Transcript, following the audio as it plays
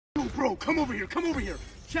bro, come over here, come over here.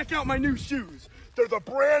 Check out my new shoes. They're the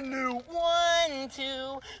brand new 1,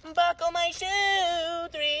 2, buckle my shoe.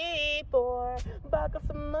 3, 4, buckle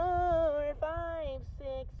some more. 5, 6.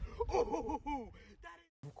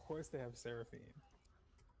 Of course they have Seraphine.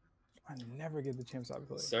 I never get the chance to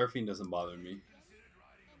play. Seraphine doesn't bother me.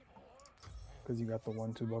 Because you got the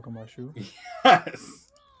 1, 2 buckle my shoe? Yes.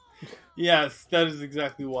 Yes, that is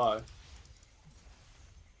exactly why.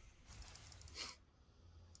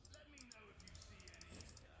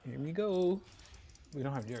 Here we go. We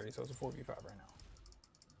don't have Jerry, so it's a 4v5 right now.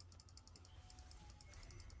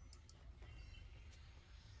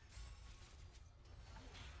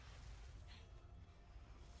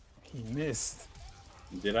 He missed.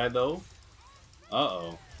 Did I though?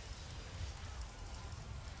 Uh-oh.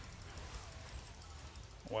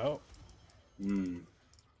 Well. There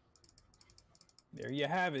you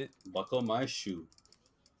have it. Buckle my shoe.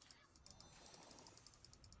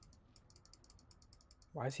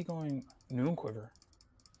 Why is he going Nunu quiver?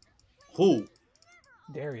 Who?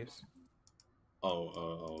 Darius.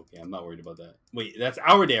 Oh, okay. I'm not worried about that. Wait, that's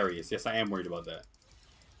our Darius. Yes, I am worried about that.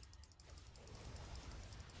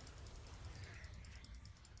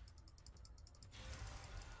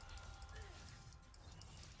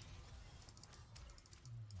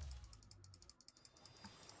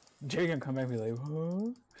 Jay gonna come back and be like, huh?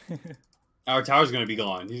 Our tower's gonna be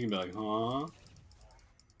gone. He's gonna be like, huh?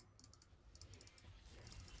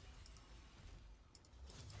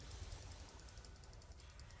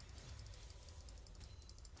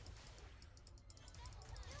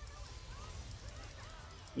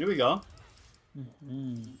 Here we go.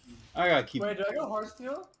 I gotta keep. Wait, did I go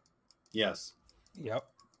Heartsteel? Yes. Yep.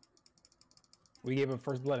 We gave him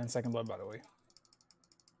first blood and second blood, by the way.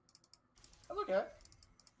 That's okay.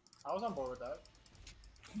 I was on board with that.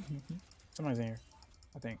 Somebody's in here,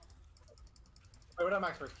 I think. Wait, what am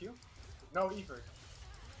Max first? Q? No, E first.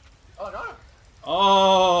 Oh, I got him.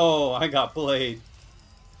 Oh, I got played.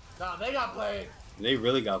 Nah, they got played. They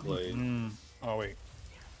really got played. Oh, wait.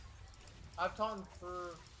 I've taunted for a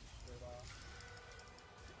while.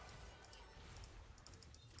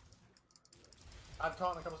 I've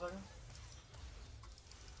taunted in a couple seconds.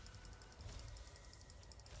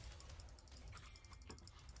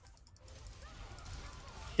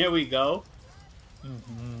 Here we go. Oh,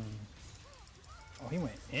 he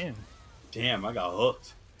went in. Damn, I got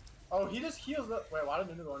hooked. Oh, he just heals the. Wait, why did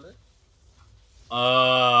Nunu go under?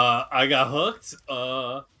 I got hooked.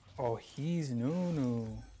 Oh, he's Nunu.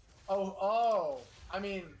 Oh. I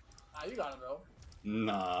mean, you got him though.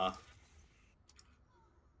 Nah.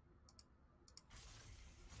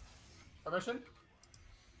 Permission?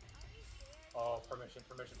 Oh, permission.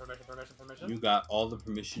 You got all the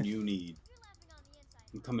permission you need.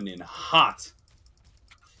 I'm coming in hot.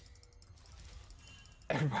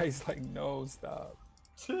 Everybody's like, no, stop.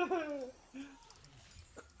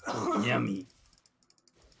 Yummy.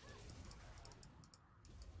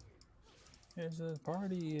 There's a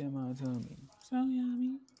party in my tummy. So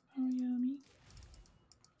yummy, so yummy.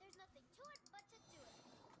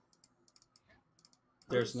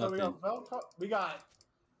 There's So nothing. we got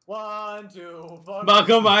 1, 2,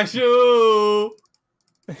 Buckle my shoe.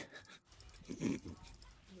 That's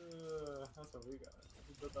what we got.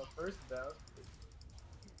 We put the first down.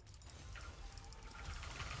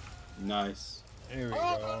 Nice. There we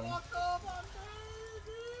go.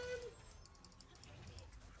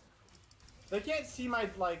 They can't see my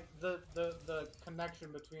the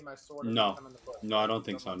connection between my sword and No. the foot. No, I don't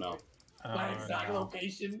think so. No. My exact no.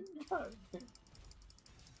 location.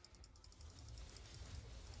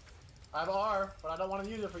 I have R, but I don't want to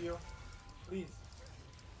use it for you. Please.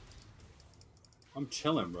 I'm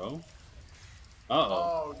chilling, bro. Uh-oh.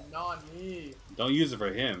 Oh, not me. Don't use it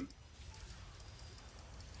for him.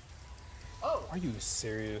 Oh. Are you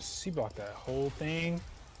serious? He blocked that whole thing.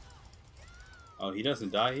 Oh, he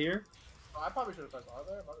doesn't die here? Oh, I probably should have pressed R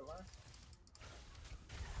there. I'm not gonna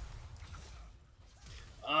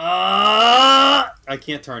lie. I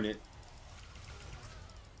can't turn it.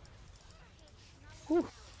 Woo!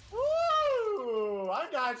 I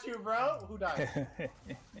got you, bro. Who died?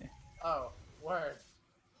 Oh, word.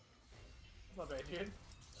 What's up, Adrian?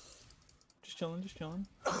 Just chilling, just chilling.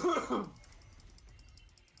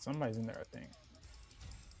 Somebody's in there, I think.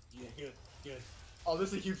 Yeah, good. Oh,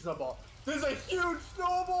 this is a huge snowball. This is a huge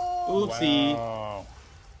snowball! Oopsie. Wow.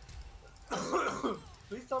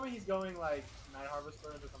 Please tell me he's going like Night Harvester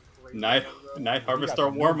or some crazy. Night Harvester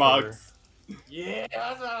the Warmogs. Yeah,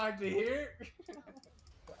 that's what I like to hear.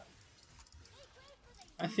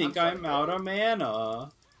 I think I'm out of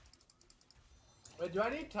mana. Wait, do I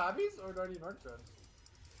need tabbies or do I need Arctons?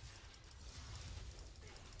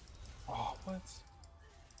 What?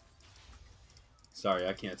 Sorry,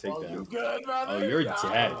 I can't take Oh, that. you good, brother? Oh, you're Yeah.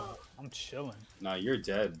 dead. I'm chilling. Nah, you're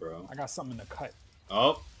dead, bro. I got something to cut.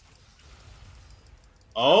 Oh.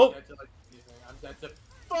 Oh. I'm dead to, like, anything. I'm dead to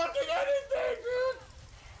fucking anything, dude.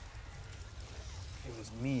 It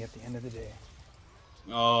was me at the end of the day.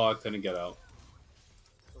 Oh, I couldn't get out.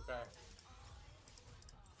 Okay.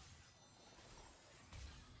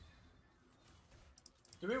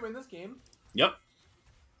 Do we win this game? Yep.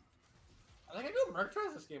 I think I do. Merc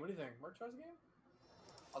tries this game. What do you think? Merc tries the game?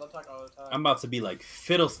 I'll talk all the time. I'm about to be like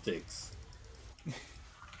Fiddlesticks.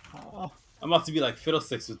 Oh. I'm about to be like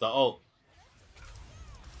Fiddlesticks with the ult.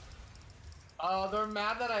 Oh, they're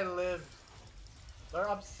mad that I lived. They're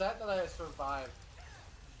upset that I survived.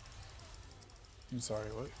 I'm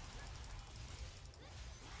sorry, what?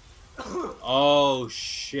 Oh,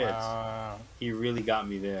 shit. Wow. He really got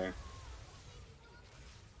me there.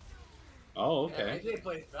 Oh, okay. Yeah, AJ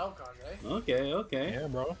plays Velcon, eh? Okay, okay. Yeah,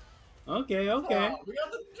 bro. Okay, okay. Oh, we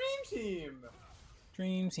got the dream team.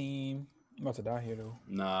 Dream team. I'm about to die here, though.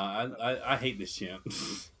 Nah, I hate this champ. I'm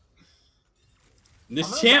This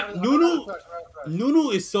gonna champ, die- I'm gonna Nunu, refresh. Nunu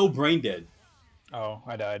is so brain dead. Oh,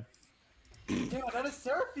 I died. Yeah, that is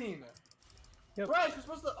Seraphine. Yep. Right, you're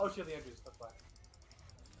supposed to. Oh, she had the injuries. That's fine.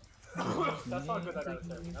 That's not good. That got a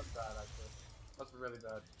Seraphine. That's bad, actually. That's really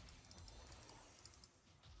bad.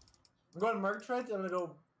 I'm going Merc Trades. I'm gonna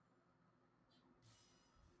go.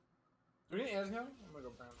 Do we need An's here? I'm gonna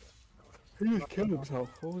go Brown. He just killed himself.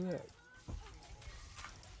 What was that?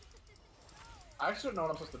 I actually don't know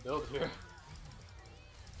what I'm supposed to build here.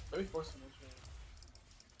 Maybe force some nature.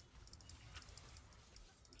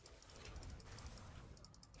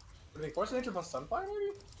 What do you think? Force nature plus Sunfire,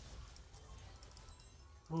 maybe?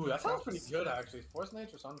 Ooh, that sounds pretty good, actually. Force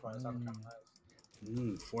nature, Sunfire sounds kind of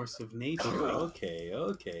nice. Force of nature. Okay,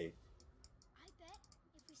 okay. I bet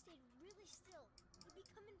if we stayed really still, we'd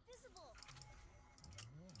become invisible.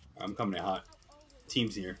 I'm coming in hot.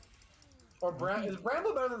 Team's here. Or is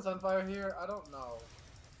Bramble better than Sunfire here? I don't know.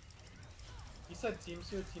 He said team's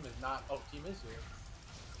here, team is not. Oh, team is here.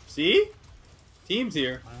 See? Team's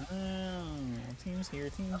here. Team's here,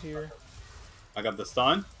 team's here. I got the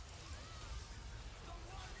stun.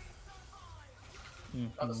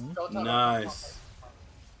 Nice.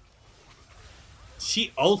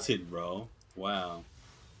 She ulted, bro. Wow.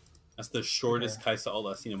 That's the shortest Kaisa ult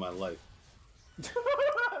I've seen in my life.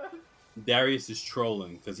 Darius is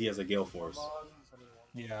trolling because he has a Galeforce.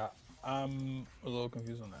 Yeah, I'm a little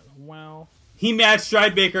confused on that. Wow. He mad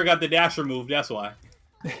Stridebaker got the dash removed, that's why.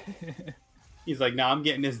 He's like, nah, I'm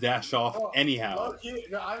getting this dash off anyhow. Low-key,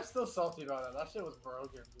 no, I'm still salty about that. That shit was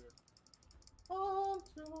broken, dude.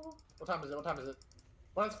 What time is it? What time is it?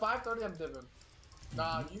 When it's 5:30, I'm dipping.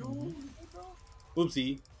 Nah, you bro?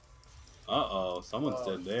 Oopsie. Uh-oh, someone's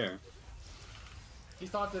dead there. He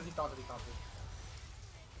taunted. He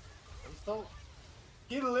still...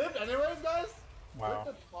 He lived anyways, guys? Wow.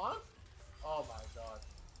 With the taunt? Oh my god.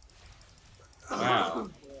 Wow.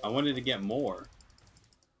 I wanted to get more.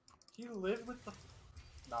 He lived with the...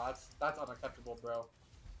 Nah, that's unacceptable, bro.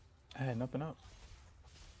 I had nothing up.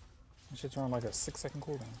 This shit's on like a 6-second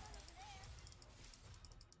cooldown.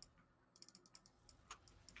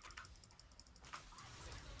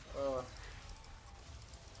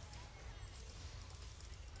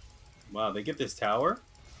 Wow, they get this tower?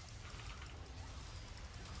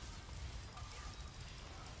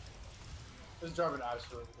 This Jarvan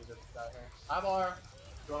absolutely deserves to die here. I have R.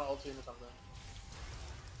 Do you want to ult team or something?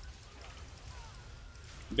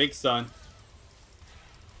 Big stun.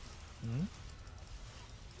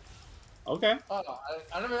 Okay. Oh,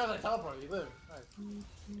 I never realized I teleported. He lived. Nice.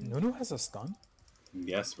 Nunu has a stun?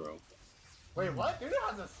 Yes, bro. Wait, what? Dude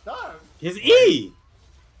has a stun. His E!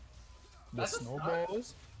 The That's a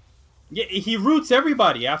snowballs? Yeah, he roots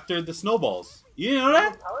everybody after the snowballs. You didn't know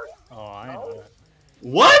that? Oh, I didn't know that.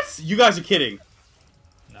 What? You guys are kidding.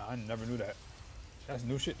 Nah, I never knew that. That's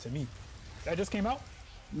new shit to me. That just came out?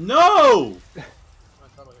 No! Yeah,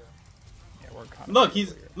 we're kind of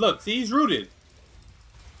Look, see, he's rooted.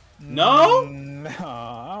 No?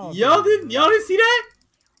 Nah, Y'all didn't see that?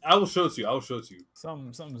 I will show it to you.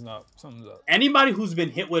 Something's up. Anybody who's been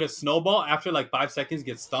hit with a snowball after like 5 seconds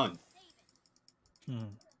gets stunned.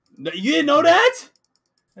 You didn't know that?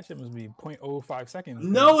 That shit must be 0.05 seconds.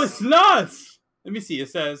 No, it's not. Let me see. It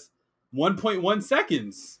says 1.1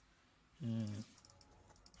 seconds.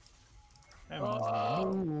 That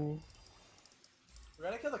one's We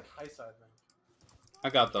gotta kill the Kaisa, I think. I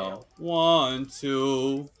got the 1,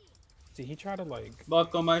 2. See, he tried to like...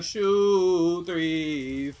 Buckle my shoe.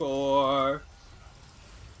 3, 4.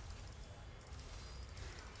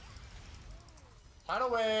 Tidal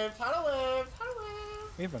wave, tidal wave, tidal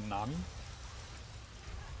wave. We have a Nami.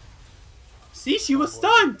 See, she was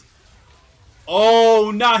stunned. Oh,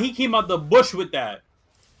 nah, he came out the bush with that.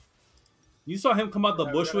 You saw him come out the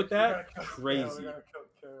bush with that? Crazy.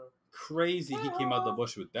 Crazy he came out the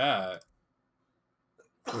bush with that.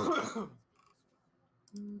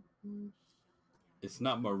 It's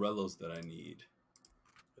not Morello's that I need.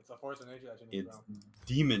 It's a force of nature that you need, It's bro.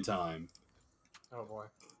 demon time. Oh boy.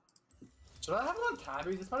 Should I have it on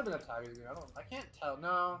tabbies? This might have been a tabbies game. I can't tell.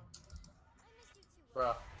 No.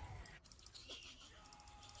 Bruh.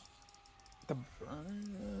 The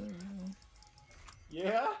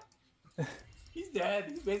Yeah? He's dead.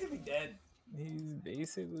 He's basically dead. He's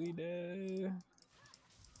basically dead.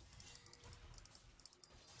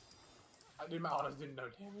 I did my autos did no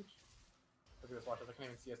damage. Look at this, watch this. I can't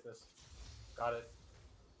even CS this. Got it.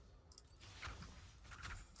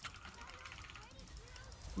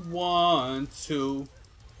 1, 2,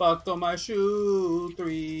 buckle my shoe.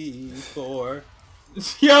 3, 4.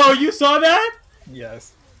 Yo, you saw that?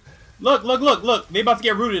 Yes. Look, look, look, look. They about to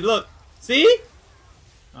get rooted. Look. See?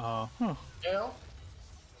 Huh. Gale?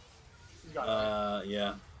 He's got it. Right?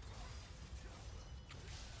 Yeah.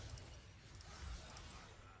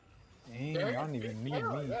 Dang, y'all don't even need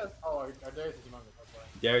me. Yes. Oh, Darius is humongous. That's why.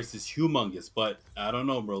 Darius is humongous, but I don't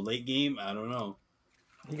know, bro. Late game, I don't know.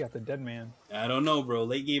 He got the dead man. I don't know, bro.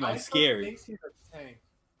 Late game, I'm I scared. thinks he's a tank.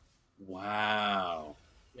 Wow.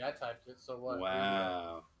 Yeah, I typed it, so what?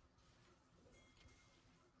 Wow.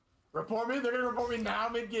 Report me? They're gonna report me now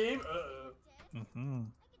mid-game? Mm-hmm.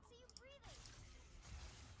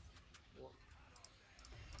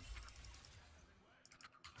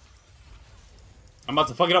 I'm about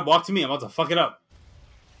to fuck it up. Walk to me. I'm about to fuck it up.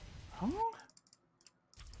 Huh?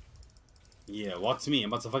 Yeah, walk to me. I'm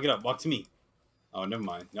about to fuck it up. Walk to me. Oh, never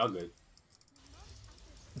mind. Y'all good.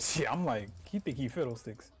 Yeah, I'm like, he think he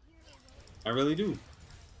fiddlesticks. I really do.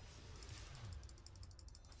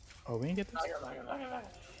 Oh, we didn't get this?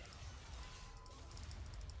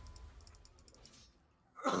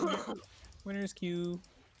 Winner's queue.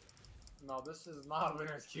 No, this is not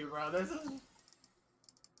winner's queue, bro. This is...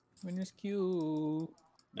 Winner's queue.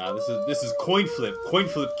 Nah, this is coin flip. Coin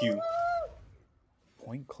flip queue.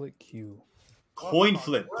 Point click queue. Coin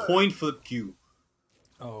flip. Coin flip queue.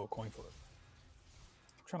 Oh, coin flip.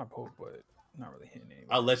 I'm trying to poke, but not really hitting anybody.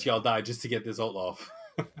 I'll let y'all die just to get this ult off.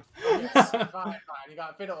 Yes, fine. You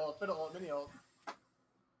got fiddle ult, mini ult.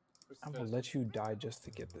 I'm gonna let you die just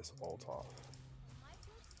to get this ult off.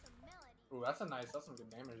 Ooh, that's some good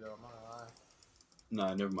damage though. I'm not gonna lie.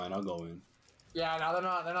 Nah, never mind. I'll go in. Yeah, no,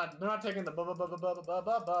 they're not taking the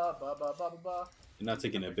You're not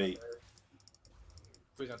taking a bait.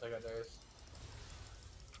 Please don't take that, Darius.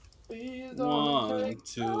 Please don't 1, take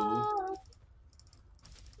 2. that.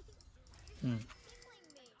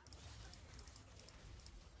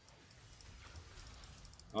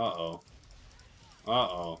 Uh-oh.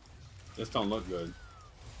 Uh-oh. This don't look good.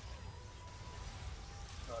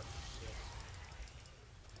 Oh, shit.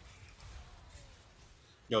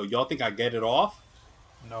 Yo, y'all think I get it off?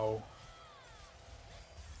 No.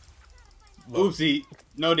 Oopsie.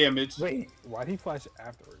 No damage. Wait, why'd he flash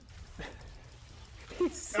afterward?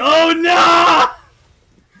 Oh, no!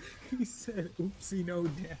 He said, oopsie, no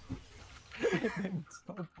damage.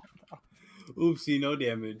 Oopsie, no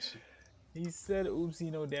damage. He said,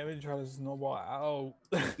 oopsie, no damage, try to snowball out.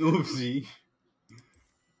 Oopsie.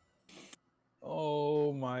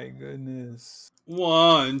 Oh my goodness.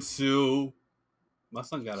 1, 2. My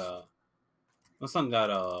son got a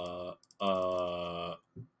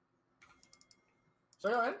Should I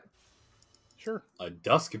go in? Sure. a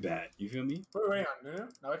dusk bat. You feel me? Wait on Nunu?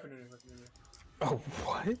 No, wait for Nunu. Oh,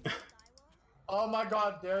 what? Oh my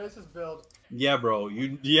god, Darius's build. Yeah, bro.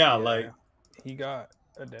 Yeah, like he got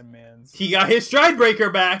a dead man's. he got his stride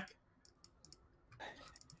breaker back.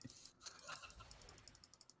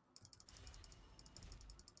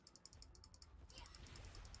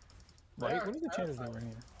 Right? What are the chances they were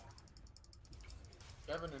here?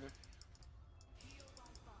 Kevin Nunu.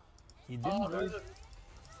 He didn't really. there's a...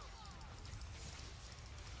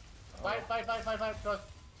 Fight, trust.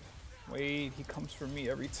 Wait, he comes for me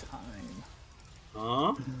every time.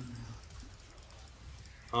 Huh?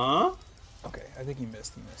 Huh? Okay, I think he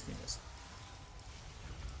missed.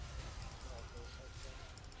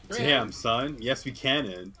 Damn, son. Yes, we can.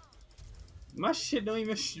 And my shit don't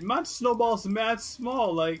even. My snowball's mad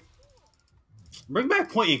small. Like, bring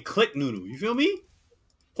back point and click, Nunu. You feel me?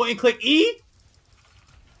 Point and click E.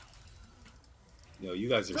 Yo, you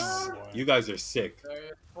guys are sick.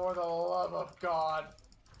 Darius, for the love of God.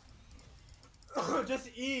 Just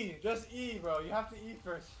E, bro. You have to E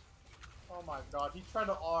first. Oh my god, he tried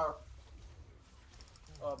to R.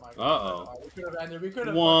 Oh my god. Uh-oh. We could have ended. We could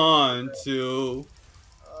have. 1, 2.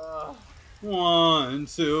 Uh, 1,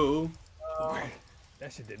 2.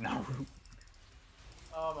 That shit did not root.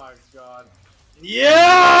 oh my god. Yo!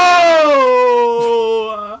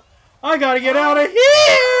 I gotta get out of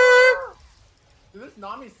here! Dude, this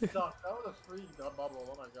Nami sucked. That was a free bubble.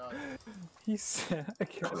 Oh my god. He said, I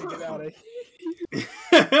gotta get out of here.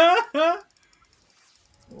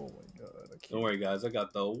 Oh my god. I can't. Don't worry, guys. I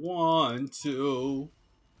got the 1, 2.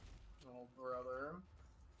 Oh, brother.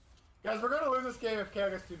 Guys, we're gonna lose this game if KO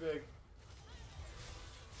gets too big.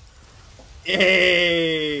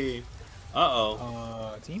 Hey!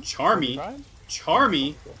 Uh-oh. Team? Charmy. 45?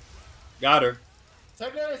 Charmy. Got her.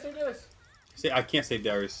 Take Darius, take Darius. Say, I can't save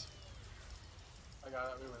Darius. I got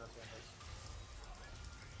it. We win this game.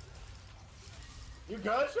 You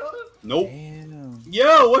good, Sheldon? Nope. Damn.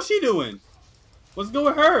 Yo, what's she doing? What's good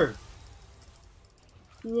with her?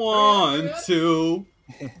 1, 2.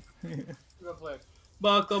 Good play.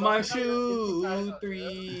 Buckle my shoe.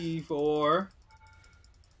 3, 4.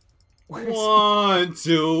 1,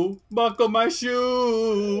 2. Buckle my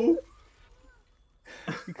shoe.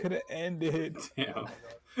 We could have ended. Damn.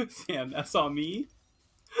 Damn, that's on me.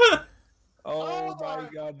 Oh my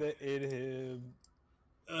god, that hit him.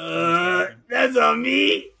 That's on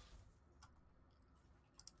me.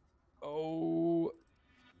 Oh.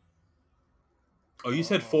 Oh, you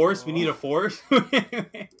said force? We need a force?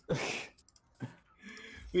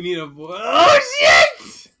 We need a force. Oh,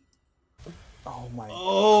 shit! Oh my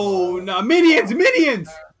Oh, no. Minions! Minions!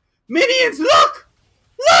 Minions, look!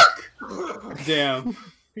 Look! Damn.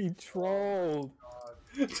 He trolled.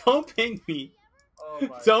 Don't ping me. Oh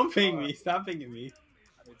my Don't ping God. me. Stop pinging me.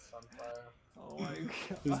 I need Sunfire. Oh my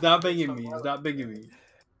god. Stop pinging me. Stop pinging me.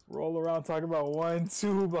 Roll around talking about 1,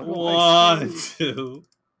 2. But 1, 2.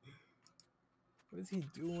 What is he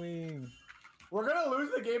doing? We're gonna lose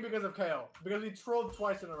the game because of KO. Because he trolled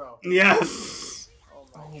twice in a row. Yes. Oh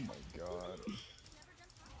Oh my, my god.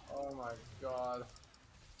 oh my god.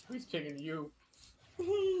 He's picking you.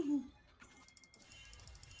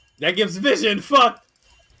 That gives vision. Fuck.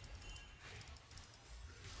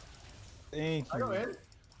 Thank I go you. in.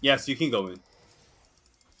 Yes, you can go in.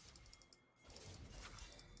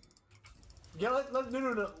 Yeah, let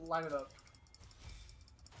Nunu line it up.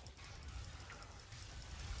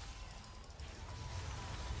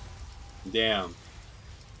 Damn.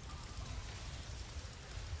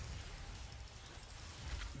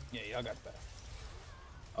 Yeah, y'all got that.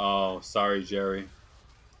 Oh, sorry, Jerry.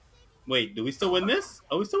 Wait, do we still win this?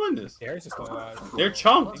 Oh, we still win this. Darius is still alive. They're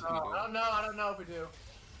chunked. I don't know if we do.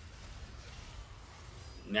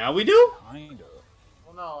 Now we do? Kinda.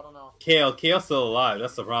 Well, no, I don't know. Kale's still alive.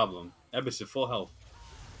 That's the problem. That bitch is full health.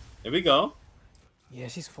 Here we go. Yeah,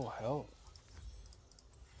 she's full health.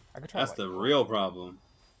 I could try. That's like, the real problem.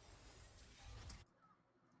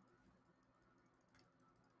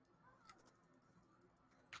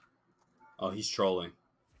 Oh, he's trolling.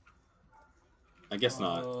 I guess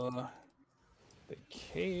not. The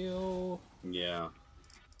Kale. Yeah.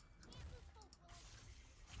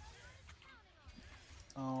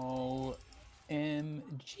 Oh,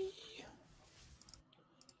 MG.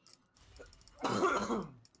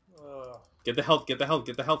 Get the health, get the health,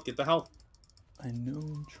 get the health, get the health. I know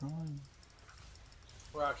I'm trying.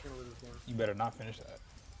 We're actually gonna lose this game. You better not finish that.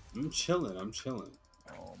 I'm chilling, I'm chilling.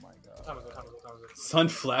 Oh my god. Time is it. Sun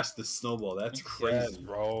flashed the snowball. That's Yes, crazy.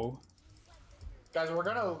 bro. Guys, we're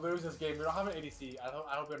gonna lose this game. We don't have an ADC. I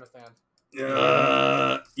hope you understand.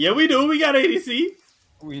 Yeah, we do. We got ADC.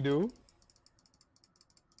 We do.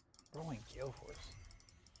 Bro, like Galeforce.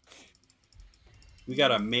 We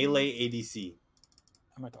got a melee ADC.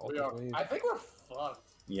 I'm at the We ultimate are. wave. I think we're fucked.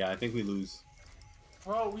 Yeah, I think we lose.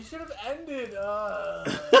 Bro, we should have ended.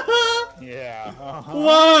 Yeah.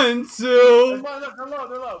 1, 2. They're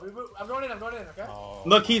low. I'm going in, okay? Oh,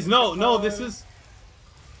 Look, he's no, this is.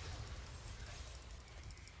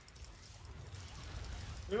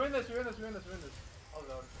 We win this. Oh,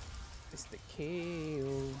 God. it's the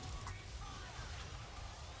Kale.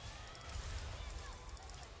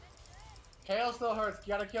 KO still hurts.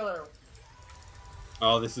 You gotta kill her.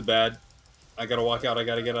 Oh, this is bad. I gotta walk out. I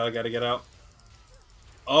gotta get out.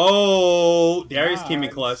 Oh, Darius came in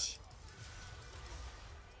Nice. clutch.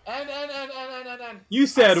 And. You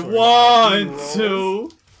said I swear to God, he 1, rolls.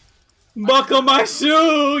 2. Buckle my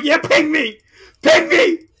shoe. Yeah, ping me. Ping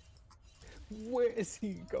me. Where is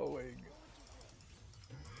he going?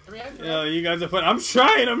 Can we end? Yeah, you guys are fun. I'm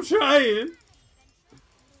trying.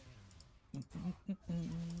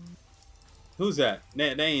 Who's that?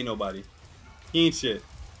 That ain't nobody. He ain't shit.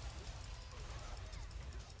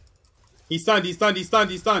 He's stunned. He's stunned. He's stunned.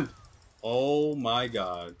 He's stunned. Oh my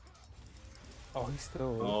god. Oh, he's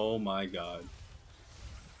still. Oh my god.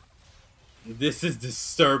 This is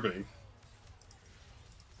disturbing.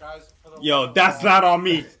 Guys, for the Yo, love that's of not on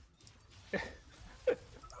me. Oh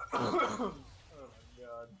my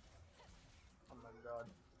god. Oh my god.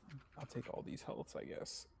 I'll take all these healths, I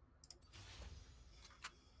guess.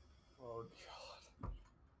 Oh god.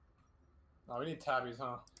 No, we need tabbies,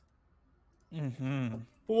 huh? Mm-hmm.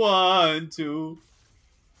 1, 2.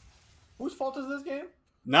 Whose fault is this game?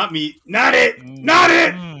 Not me. Not it. Not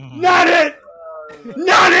it. Not it.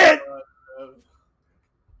 Not it.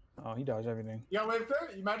 Oh, he dodged everything. Yeah, wave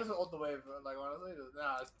clear? You might just ult the wave, like honestly.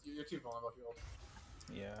 Nah, you're too vulnerable if you ult.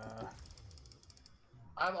 Yeah.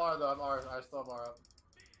 I have R though, I have R. I still have R up.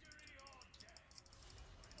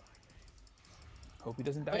 Hope he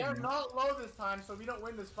doesn't die. They are again. not low this time, so we don't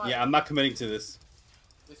win this fight. Yeah, I'm not committing to this.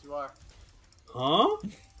 Yes, you are. Huh?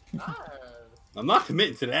 Nice. I'm not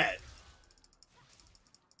committing to that.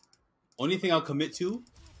 Only thing I'll commit to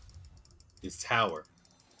is tower.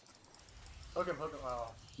 Hook him, hook him.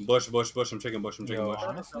 Oh. Bush, bush, bush. I'm checking bush. I'm checking Yo, bush.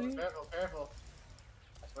 honestly, Careful, careful.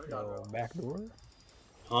 I swear to God, yo, bro. back door.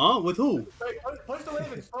 Huh? With who? Wait, push the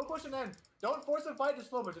wave and slow push and then. Don't force a fight, just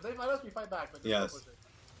slow push. If they fight us, we fight back. But just Yes. slow push it.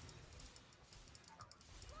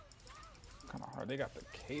 Kind of hard. They got the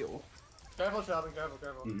KO. Careful, Sheldon. Careful,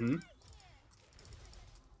 careful. Mm-hmm.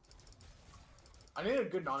 I need a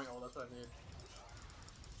good Nami ult. That's what I need.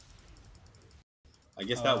 I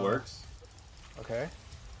guess that works. Okay.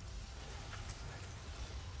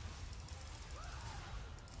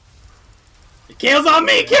 Kills on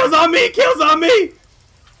me! Kills on me! Kills on me!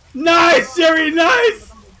 Nice, Jerry!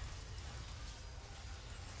 Nice!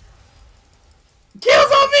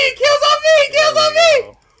 Kills on me! Kills on me! Kills on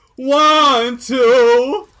me! 1,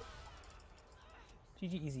 2.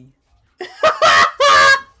 GG easy.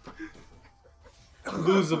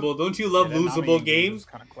 Losable. Don't you love Yeah, that Nami losable engage games? was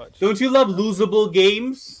kinda clutch. Don't you love losable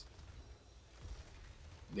games?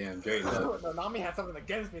 Damn, Jerry love. No, Nami had something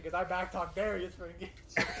against me because I backtalked Darius for engage.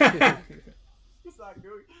 He's like,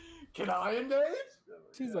 dude, can I engage?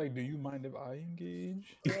 She's like, do you mind if I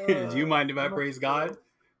engage? Do you mind if I praise God?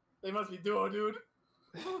 They must be duo, dude.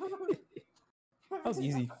 That was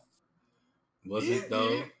easy. Was it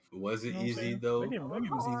though? Was it You know what I'm easy saying? though? That game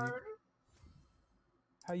was easy.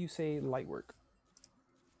 How you say light work?